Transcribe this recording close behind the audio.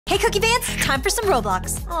Hey Cookie fans, time for some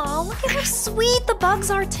Roblox. Oh, look at how sweet the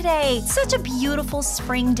bugs are today. Such a beautiful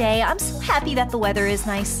spring day. I'm so happy that the weather is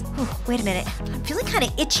nice. Ooh, wait a minute. I'm feeling kind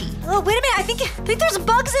of itchy. Oh, wait a minute. I think there's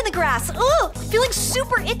bugs in the grass. Oh, I'm feeling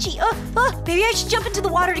super itchy. Maybe I should jump into the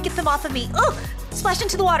water to get them off of me. Oh, splash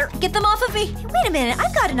into the water. Get them off of me. Hey, wait a minute.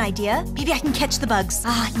 I've got an idea. Maybe I can catch the bugs.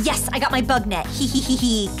 Yes, I got my bug net. Hee hee hee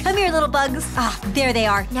hee. Come here, little bugs. There they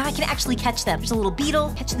are. Now I can actually catch them. There's a little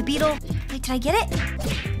beetle. Catch the beetle. Wait, did I get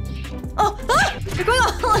it? They're going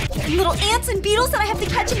on like little ants and beetles that I have to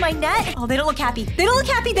catch in my net. Oh, they don't look happy. They don't look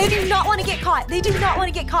happy. They do not want to get caught. They do not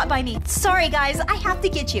want to get caught by me. Sorry, guys. I have to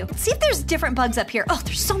get you. Let's see if there's different bugs up here. Oh,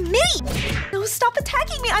 there's so many. No, stop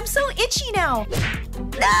attacking me. I'm so itchy now. No,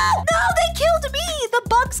 they killed me. The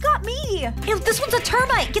bugs got me. Hey, this one's a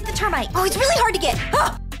termite. Get the termite. Oh, it's really hard to get.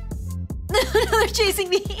 They're chasing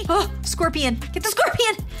me. Scorpion. Get the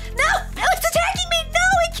scorpion. No, it's attacking me. No,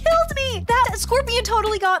 it killed me. That scorpion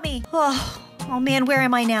totally got me. Oh man, where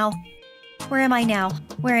am I now? Where am I now?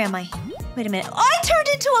 Where am I? Wait a minute. Oh, I turned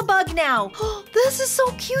into a bug now. This is so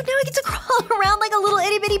cute. Now I get to crawl around like a little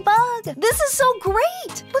itty bitty bug. This is so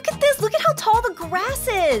great. Look at this. Look at how tall the grass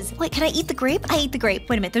is. Wait, can I eat the grape? I eat the grape.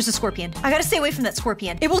 Wait a minute. There's a scorpion. I gotta stay away from that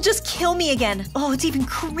scorpion. It will just kill me again. Oh, it's even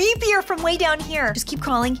creepier from way down here. Just keep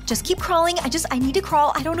crawling. Just keep crawling. I need to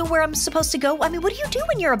crawl. I don't know where I'm supposed to go. I mean, what do you do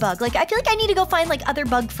when you're a bug? Like, I feel like I need to go find like other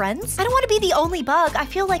bug friends. I don't want to be the only bug. I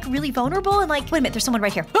feel like really vulnerable and like, wait a minute. There's someone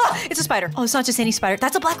right here. It's a spider. Oh, it's not just any spider.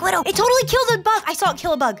 That's a black widow. It totally killed a bug. I saw it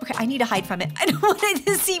kill a bug. Okay, I need to hide from it. I don't want it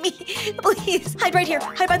to see me. Please, hide right here.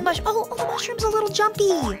 Hide by the mushroom. Oh, the mushroom's a little jumpy.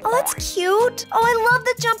 Oh, that's cute. Oh, I love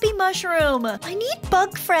the jumpy mushroom. I need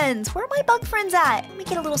bug friends. Where are my bug friends at? Let me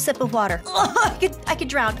get a little sip of water. Oh, I could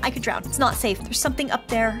drown. I could drown. It's not safe. There's something up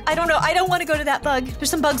there. I don't know. I don't want to go to that bug.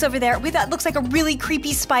 There's some bugs over there. Wait, that looks like a really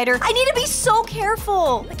creepy spider. I need to be so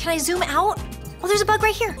careful. Can I zoom out? Oh, there's a bug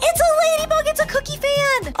right here. It's a ladybug. It's a cookie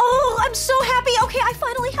fan. Oh, I'm so happy. Okay, I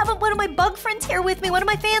finally have one of my bug friends here with me. One of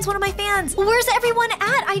my fans. Well, where's everyone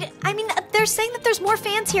at? I mean, they're saying that there's more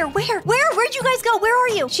fans here. Where'd you guys go? Where are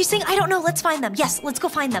you? She's saying, I don't know. Let's find them. Yes, let's go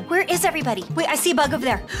find them. Where is everybody? Wait, I see a bug over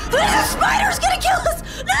there. The spider's gonna kill us.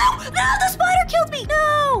 No, the spider killed me.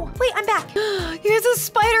 No. Wait, I'm back. Here's a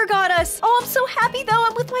spider got us. Oh, I'm so happy though.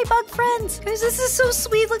 I'm with my bug friends. Guys, this is so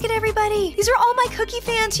sweet. Look at everybody. These are all my cookie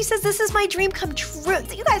fans. She says this is my dream come true.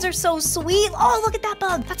 You guys are so sweet. Oh, look at that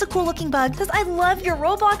bug. That's a cool looking bug. Says, I love your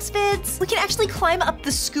Roblox vids. We can actually climb up the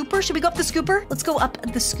scooper. Should we go up the scooper? Let's go up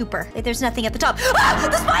the scooper. Wait, there's nothing at the top. The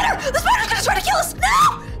spider! The spider's gonna try to kill us!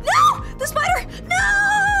 No! The spider!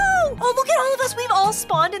 No! Oh, look at all of us. We've all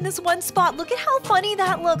spawned in this one spot. Look at how funny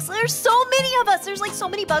that looks. There's so many of us. There's like so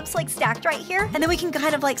many bugs like stacked right here. And then we can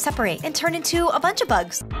kind of like separate and turn into a bunch of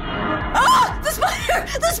bugs. The spider!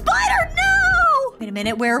 The spider! No! Wait a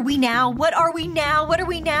minute, where are we now? What are we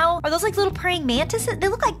now? Are those like little praying mantises? They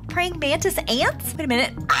look like praying mantis ants. Wait a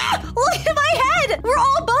minute. Look at my head. We're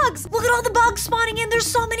all bugs. Look at all the bugs spawning in. There's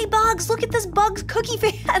so many bugs. Look at this bugs cookie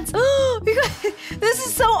fans. This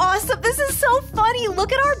is so awesome. This is so funny.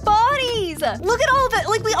 Look at our bodies. Look at all of it.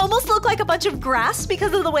 Like we almost look like a bunch of grass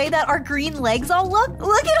because of the way that our green legs all look.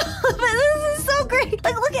 Look at all of it. This is so great.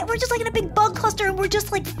 Like we're just like in a big bug cluster and we're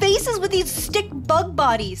just like faces with these stick bug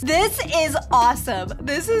bodies. This is awesome.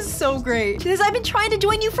 This is so great. Because I've been trying to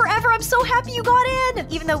join you forever. I'm so happy you got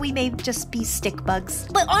in. Even though we may just be stick bugs.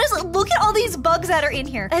 But honestly, look at all these bugs that are in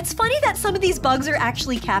here. It's funny that some of these bugs are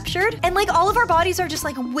actually captured. And like all of our bodies are just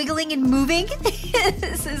like wiggling and moving.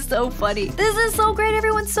 This is so funny. This is so great.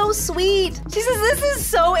 Everyone's so sweet. She says this is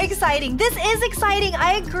so exciting. This is exciting.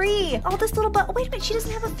 I agree. Oh, this little bug. Oh, wait a minute. She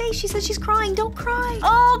doesn't have a face. She says she's crying. Don't cry.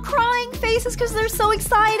 Oh, crying faces because they're so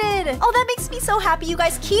excited. Oh, that makes me so happy. You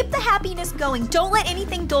guys keep the happiness going. Don't let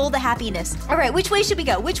anything dull the happiness. All right, which way should we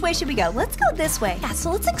go? Let's go this way. Yeah,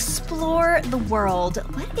 so let's explore the world.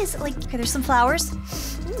 What is it like? Okay, there's some flowers.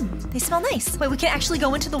 They smell nice. Wait, we can actually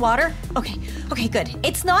go into the water? Okay, good.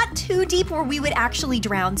 It's not too deep where we would actually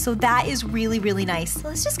drown, so that is really, really nice. So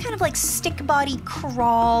let's just kind of like stick body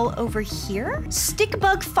crawl over here. Stick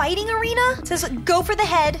bug fighting arena. It says go for the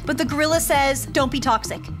head, but the gorilla says don't be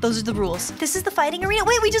toxic. Those are the rules. This is the fighting arena.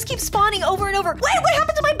 Wait, we just keep spawning over and over. Wait, what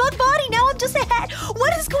happened to my bug body? Now I'm just ahead.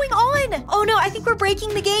 What is going on? Oh no, I think we're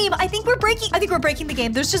breaking the game. I think we're breaking the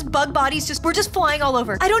game. There's just bug bodies. We're just flying all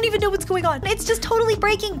over. I don't even know what's going on. It's just totally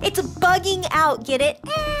breaking. It's bugging out. Get it?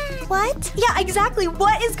 What? Yeah, exactly.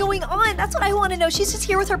 What is going on? That's what I want to know. She's just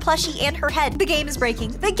here with her plushie and her head. The game is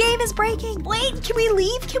breaking. The game is breaking. Wait, can we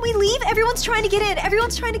leave? Can we leave? Everyone's trying to get in.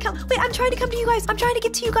 Everyone's trying to come. Wait, I'm trying to come to you guys. I'm trying to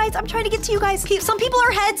get to you guys. I'm trying to get to you guys. Okay, some people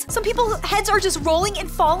are heads. Some people's heads are just rolling and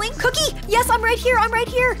falling. Cookie, yes, I'm right here. I'm right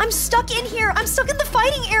here. I'm stuck in here. I'm stuck in the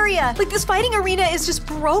fighting area. Like, this fighting arena is just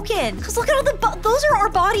broken. Because look at all the those are our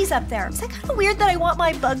bodies up there. Is that kind of weird that I want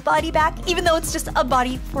my bug body back? Even though it's just a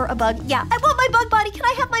body for a bug. Yeah, I want my bug body. Can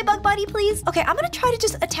I have my bug body, please? Okay, I'm gonna try to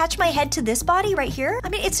just attach my head to this body right here. I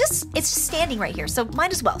mean, it's just standing right here, so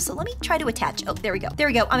might as well. So let me try to attach. Oh, there we go. There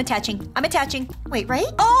we go. I'm attaching. I'm attaching. Wait, right?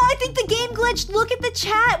 Oh, I think the game glitched. Look at the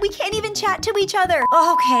chat. We can't even chat to each other.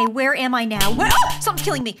 Okay, where am I now? Where, oh, something's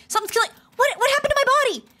killing me. Something's killing. What happened to my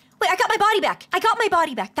body? Wait, I got my body back. I got my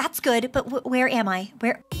body back. That's good, but where am I?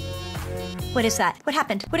 Where? What is that? What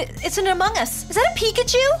happened? It's an Among Us. Is that a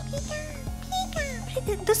Pikachu?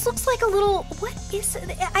 This looks like a little, what is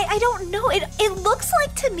it? I don't know. It looks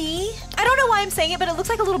like to me, I don't know why I'm saying it, but it looks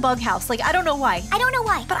like a little bug house. Like, I don't know why. I don't know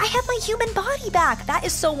why. But I have my human body back. That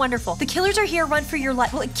is so wonderful. The killers are here. Run for your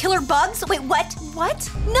life. Like, killer bugs? Wait, what? What?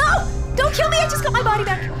 No! Don't kill me. I just got my body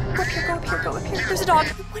back. Go up here, go up here, go up here. There's a dog.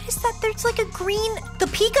 What is that? There's like a green, the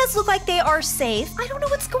Pikas look like they are safe. I don't know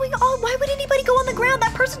what's going on. Why would anybody go on the ground?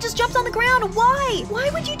 That person just jumped on the ground. Why? Why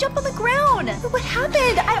would you jump on the ground? What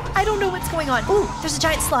happened? I don't know what's going on. Ooh, there's a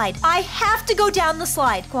giant slide. I have to go down the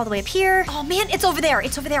slide. Go all the way up here. Oh man, it's over there.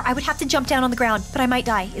 It's over there. I would have to jump down on the ground, but I might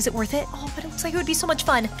die. Is it worth it? Oh, but it looks like it would be so much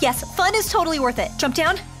fun. Yes, fun is totally worth it. Jump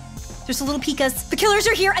down. There's the little Pikas. The killers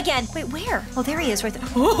are here again. Wait, where? Oh, there he is right there.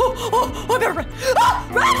 Oh, I better run. Oh,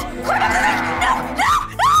 run! Climb up the thing!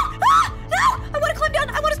 No! I want to climb down.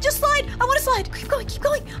 I want to just slide. I want to slide. Keep going, keep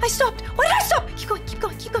going. I stopped. Why did I stop? Keep going, keep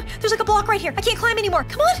going, keep going. There's like a block right here. I can't climb anymore.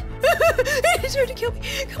 Come on. It's trying to kill me.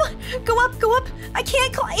 Come on. Go up, go up. I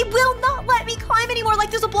can't climb. It will not let me climb anymore. Like,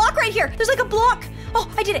 there's a block right here. There's like a block. Oh,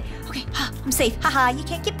 I did it. Okay, I'm safe. Haha, you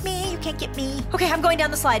can't get me. You can't get me. Okay, I'm going down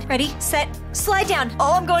the slide. Ready, set, slide down.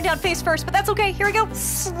 Oh, I'm going down face first, but that's okay. Here we go.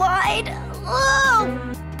 Slide.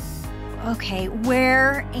 Oh. Okay,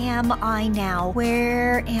 where am I now?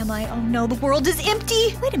 Where am I? Oh no, the world is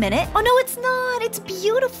empty. Wait a minute. Oh no, it's not. It's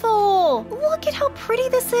beautiful. Look at how pretty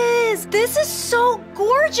this is. This is so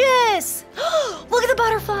gorgeous. Look at the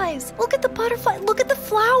butterflies. Look at the butterfly. Look at the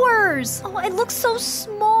flowers. Oh, it looks so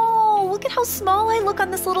small. Look at how small I look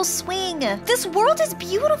on this little swing. This world is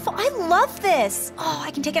beautiful. I love this. Oh,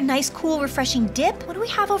 I can take a nice, cool, refreshing dip. What do we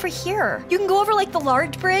have over here? You can go over like the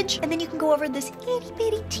large bridge, and then you can go over this itty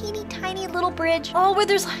bitty, teeny tiny little bridge. Oh, where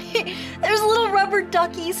there's like, there's little rubber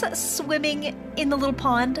duckies swimming in the little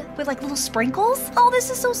pond with like little sprinkles. Oh, this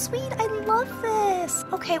is so sweet. I love this.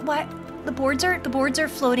 Okay, what? The boards are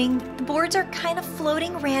floating. The boards are kind of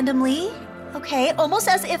floating randomly. Okay, almost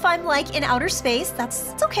as if I'm like in outer space.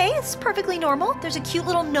 It's okay, it's perfectly normal. There's a cute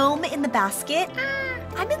little gnome in the basket.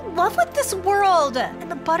 I'm in love with this world.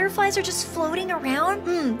 And the butterflies are just floating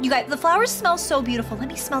around. You guys, the flowers smell so beautiful. Let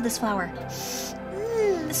me smell this flower.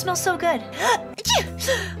 It smells so good.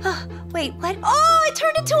 Wait, what? Oh, it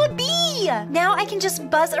turned into a bee. Now I can just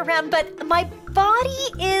buzz around, but my body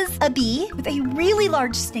is a bee with a really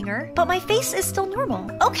large stinger, but my face is still normal.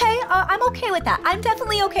 Okay, I'm okay with that. I'm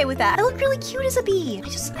definitely okay with that. I look really cute as a bee.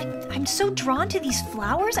 I'm so drawn to these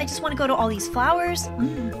flowers. I just want to go to all these flowers.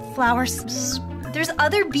 Flowers. There's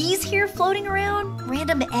other bees here floating around.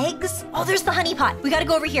 Random eggs. Oh, there's the honey pot. We gotta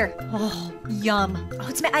go over here. Oh, yum.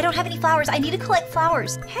 Oh, I don't have any flowers. I need to collect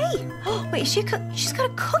flowers. Hey. Oh, wait, she's got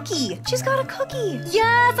a cookie. She's got a cookie.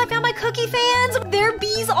 Yes, I found my cookie fans. They're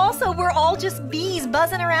bees also. We're all just bees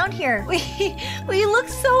buzzing around here. We look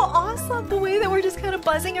so awesome the way that we're just kind of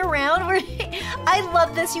buzzing around. I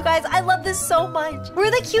love this, you guys. I love this so much.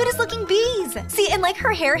 We're the cutest looking bees. See, and like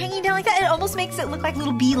her hair hanging down like that, it almost makes it look like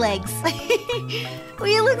little bee legs.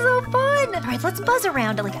 We look so fun. All right, let's buzz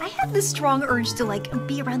around. Like, I have this strong urge to like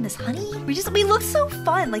be around this honey. We look so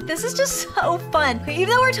fun. Like, this is just so fun. Even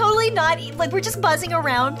though we're totally not, like, we're just buzzing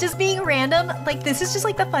around, just being random. Like, this is just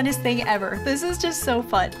like the funnest thing ever. This is just so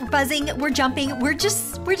fun. We're buzzing, we're jumping, we're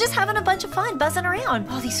just having a bunch of fun buzzing around.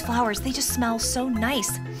 Oh, these flowers, they just smell so nice.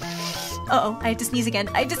 Uh-oh, I have to sneeze again.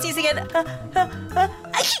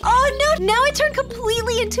 Oh no, now I turned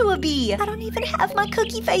completely into a bee. I don't even have my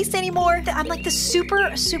cookie face anymore. I'm like the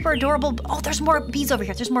super, super adorable. Oh, there's more bees over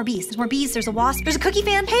here. There's more bees. There's a wasp. There's a cookie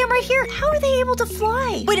fan. Hey, I'm right here. How are they able to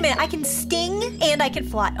fly? Wait a minute, I can sting and I can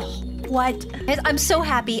fly. Oh. What? I'm so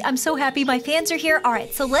happy. I'm so happy my fans are here. All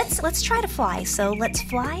right, so let's try to fly. So let's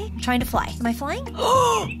fly. I'm trying to fly. Am I flying?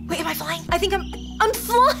 Oh, wait, am I flying? I think I'm I'm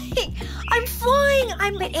flying. I'm flying.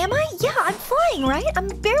 Wait, am I? Yeah, I'm flying, right? I'm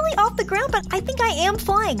barely off the ground, but I think I am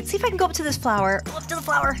flying. See if I can go up to this flower. Go up to the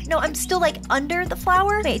flower. No, I'm still like under the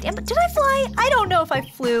flower. Wait, did I fly? I don't know if I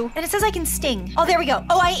flew. And it says I can sting. Oh, there we go.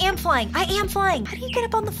 Oh, I am flying. I am flying. How do you get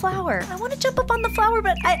up on the flower? I want to jump up on the flower,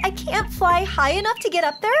 but I can't fly high enough to get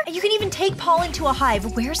up there. And you can even take pollen to a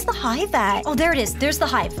hive. Where's the hive at? Oh, there it is. There's the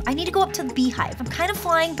hive. I need to go up to the beehive. I'm kind of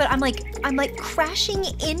flying, but I'm like crashing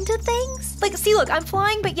into things. Like, see, look, I'm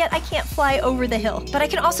flying, but yet I can't fly over the hill. But I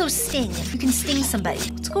can also sting. You can sting somebody.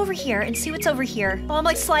 Let's go over here and see what's over here. Oh, I'm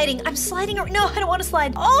like sliding. I'm sliding. No, I don't want to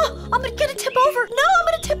slide. Oh, I'm gonna tip over. No, I'm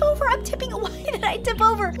gonna tip over. I'm tipping. Why did I tip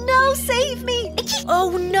over? No, save me.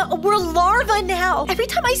 Oh no, we're larvae now. Every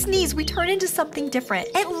time I sneeze, we turn into something different.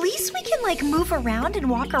 At least we can like move around and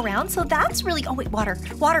walk around. So that's really, oh wait, water.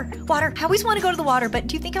 I always want to go to the water, but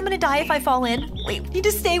do you think I'm gonna die if I fall in? Wait, we need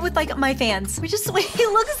to stay with like my fans. Wait,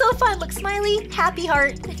 it looks so fun. Look, smiley, happy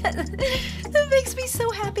heart. That makes me so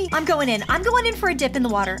happy. I'm going in for a dip in the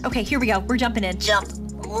water. Okay, here we go. We're jumping in. Jump.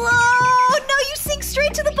 Whoa, no, you sink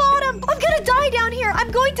straight to the bottom. I'm gonna die down here.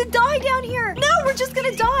 I'm going to die down here. No, we're just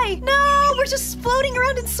gonna die. No, we're just floating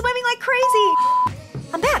around and swimming like crazy.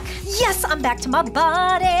 I'm back. Yes, I'm back to my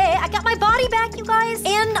body. I got my body back, you guys.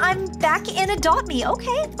 And I'm back in Adopt Me.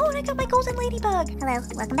 Okay. Oh, and I got my golden ladybug. Hello,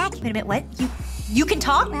 welcome back. Wait a minute, what? You can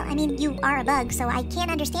talk? Well, I mean, you are a bug, so I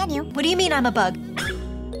can't understand you. What do you mean I'm a bug?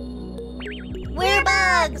 We're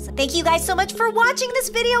bugs! Thank you guys so much for watching this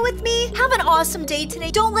video with me. Have an awesome day today.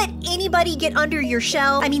 Don't let anybody get under your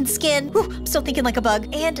skin. Whew, I'm still thinking like a bug.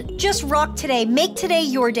 And just rock today. Make today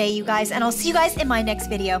your day, you guys. And I'll see you guys in my next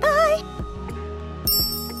video. Bye!